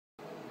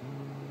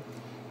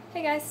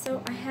Hey guys,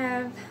 so I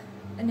have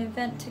an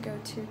event to go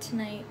to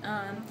tonight.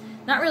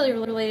 Not really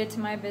related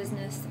to my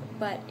business,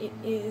 but it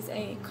is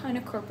a kind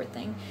of corporate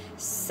thing.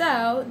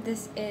 So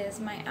this is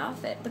my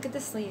outfit. Look at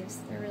the sleeves;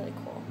 they're really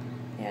cool.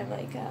 They have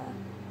like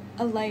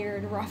a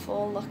layered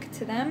ruffle look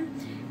to them.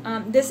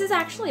 This is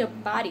actually a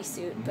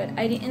bodysuit, but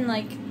I didn't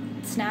like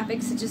snap it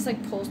because it just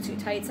like pulls too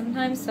tight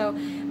sometimes. So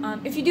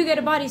if you do get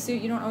a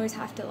bodysuit, you don't always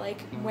have to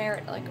like wear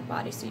it like a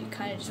bodysuit. You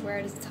kind of just wear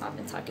it as a top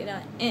and tuck it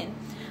in.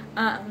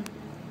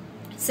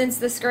 Since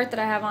the skirt that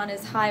I have on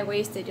is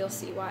high-waisted, you'll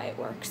see why it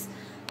works.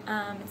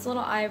 It's a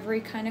little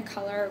ivory kind of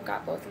color. I've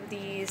got both of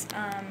these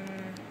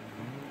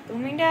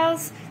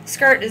Bloomingdale's. The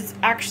skirt is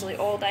actually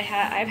old. I've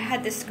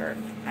had this skirt.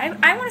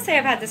 I want to say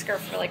I've had this skirt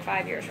for like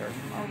 5 years or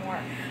more.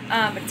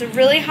 But it's a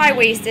really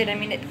high-waisted. I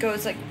mean, it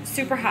goes like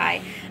super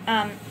high.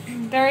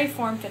 Very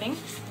form-fitting.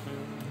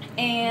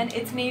 And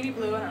it's navy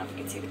blue. I don't know if you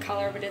can see the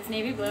color, but it's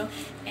navy blue.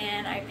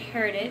 And I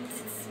paired it,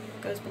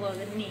 it goes below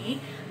the knee,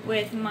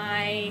 with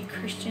my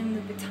Christian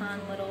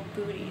Louboutin little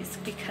booties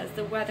because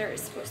the weather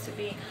is supposed to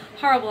be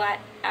horrible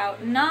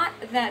out. Not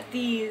that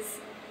these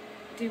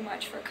do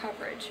much for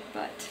coverage,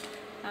 but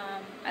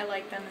I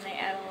like them and they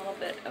add a little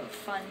bit of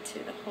fun to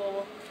the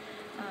whole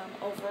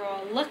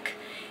overall look.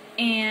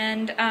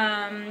 And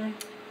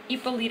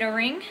Ippolito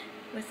ring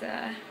with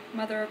a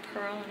mother of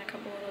pearl and a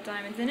couple little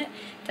diamonds in it.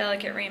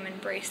 Delicate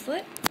Raymond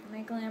bracelet.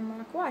 My Glam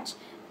Rock watch.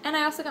 And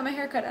I also got my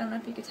hair cut. I don't know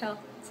if you could tell.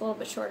 It's a little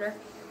bit shorter.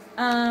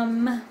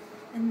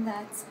 And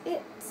that's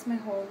it. It's my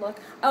whole look.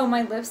 Oh,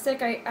 my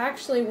lipstick. I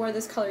actually wore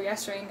this color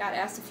yesterday and got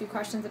asked a few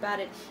questions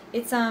about it.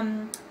 It's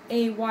a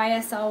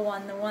YSL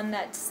one, the one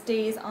that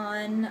stays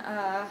on.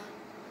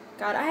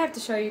 God, I have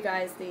to show you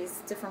guys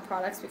these different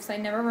products because I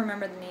never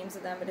remember the names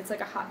of them, but it's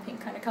like a hot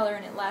pink kind of color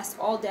and it lasts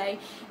all day.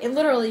 It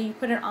literally, you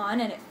put it on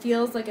and it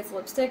feels like it's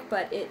lipstick,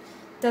 but it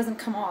doesn't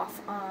come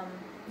off.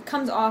 It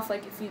comes off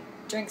like if you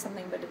drink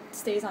something, but it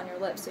stays on your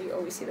lips, so you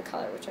always see the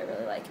color, which I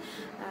really like.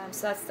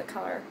 So that's the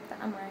color that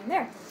I'm wearing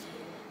there.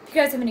 If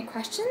you guys have any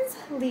questions,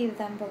 leave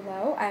them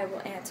below. I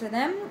will answer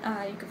them.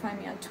 You can find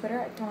me on Twitter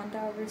at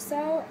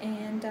Dawn.Rousseau,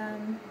 and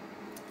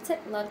that's it.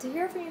 Love to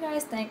hear from you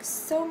guys. Thanks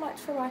so much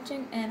for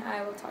watching, and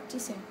I will talk to you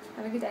soon.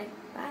 Have a good day.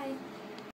 Bye.